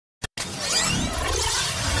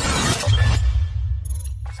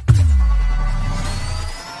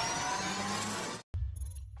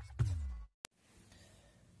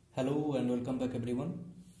welcome back everyone.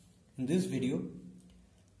 In this video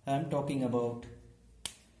I am talking about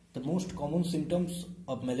the most common symptoms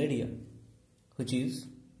of malaria, which is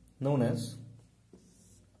known as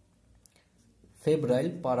febrile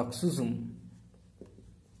paroxysm.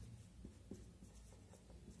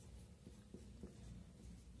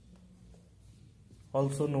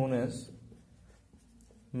 Also known as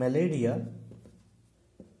Malaria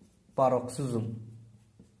Peroxysm.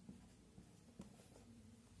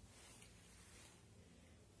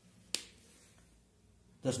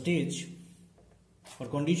 The stage or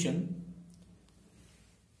condition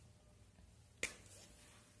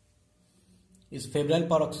is febrile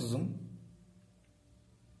paroxysm.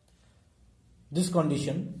 This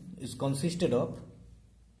condition is consisted of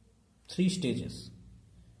 3 stages.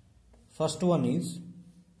 First one is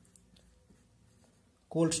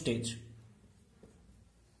cold stage.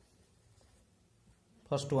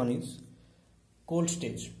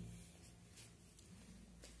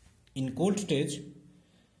 In cold stage,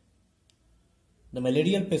 the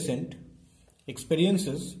malarial patient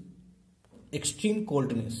experiences extreme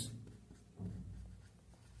coldness.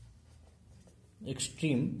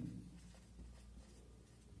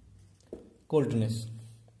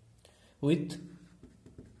 With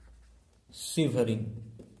shivering.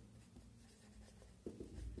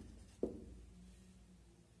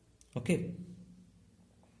 Okay.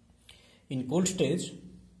 In cold stage,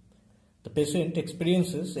 the patient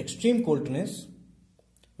experiences extreme coldness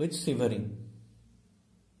with shivering.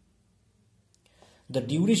 The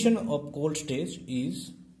duration of cold stage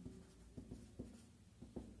is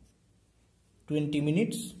 20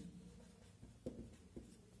 minutes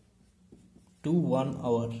to 1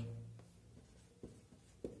 hour.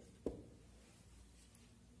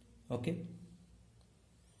 Okay.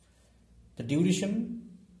 The duration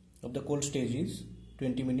of the cold stage is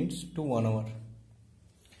 20 minutes to 1 hour.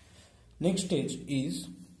 Next stage is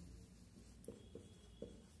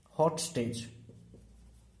hot stage,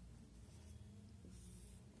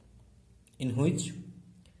 in which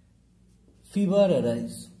fever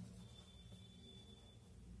arises.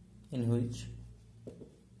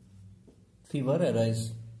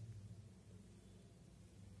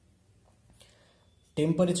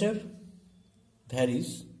 Temperature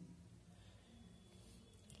varies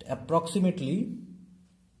approximately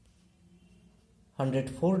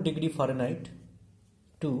 104 degree Fahrenheit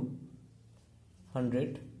to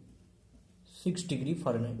 106 degree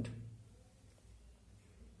Fahrenheit.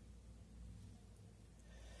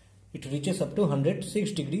 It reaches up to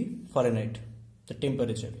 106 degree Fahrenheit, the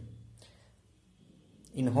temperature.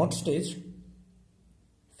 In hot stage,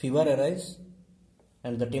 fever arises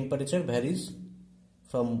and the temperature varies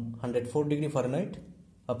from 104 degree Fahrenheit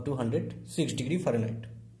up to 106 degree Fahrenheit.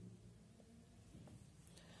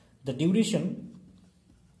 The duration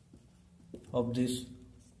of this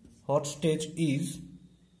hot stage is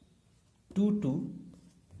 2 to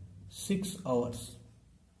 6 hours.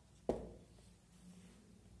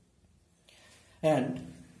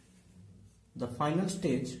 And the final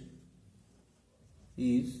stage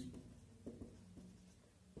is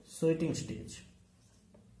sweating stage.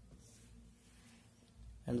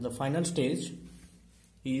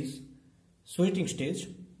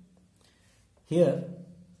 Here,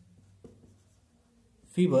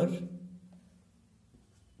 fever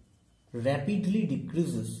rapidly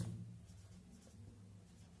decreases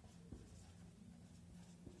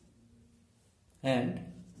and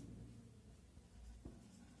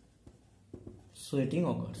sweating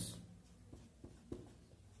occurs.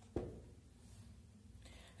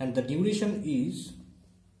 And the duration is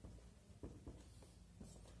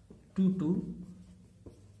 2 to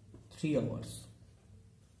 3 hours.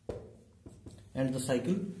 And the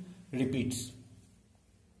cycle repeats.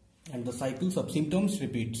 And the cycles of symptoms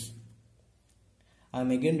repeats. I am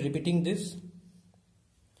again repeating this.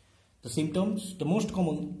 The most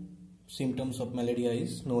common symptoms of malaria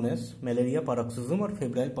is known as malaria paroxysm or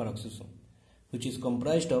febrile paroxysm, which is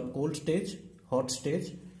comprised of cold stage, hot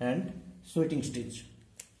stage and sweating stage.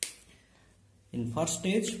 In first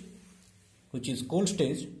stage, which is cold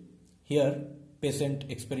stage, here patient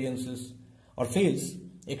experiences or feels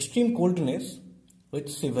extreme coldness with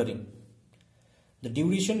shivering. The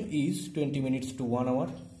duration is 20 minutes to 1 hour.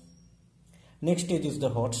 Next stage is the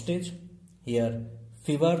hot stage. Here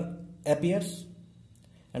fever appears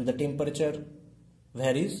and the temperature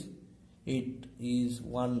varies. It is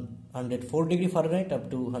 104 degree Fahrenheit up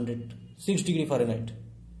to 106 degree Fahrenheit.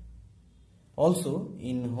 Also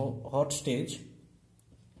in hot stage,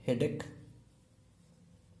 headache,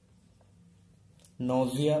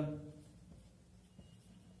 nausea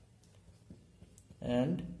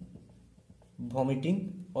and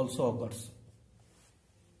vomiting also occurs.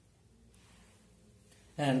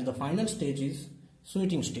 And the final stage is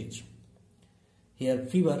sweating stage. Here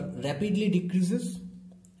fever rapidly decreases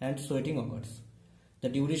and sweating occurs. The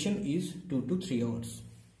duration is 2 to 3 hours.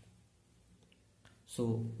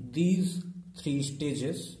 So these 3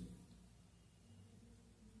 stages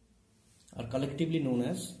are collectively known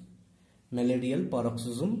as malarial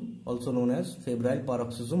paroxysm, also known as febrile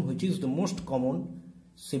paroxysm, which is the most common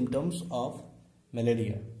symptoms of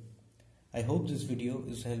malaria. I hope this video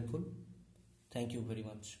is helpful. Thank you very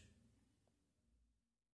much.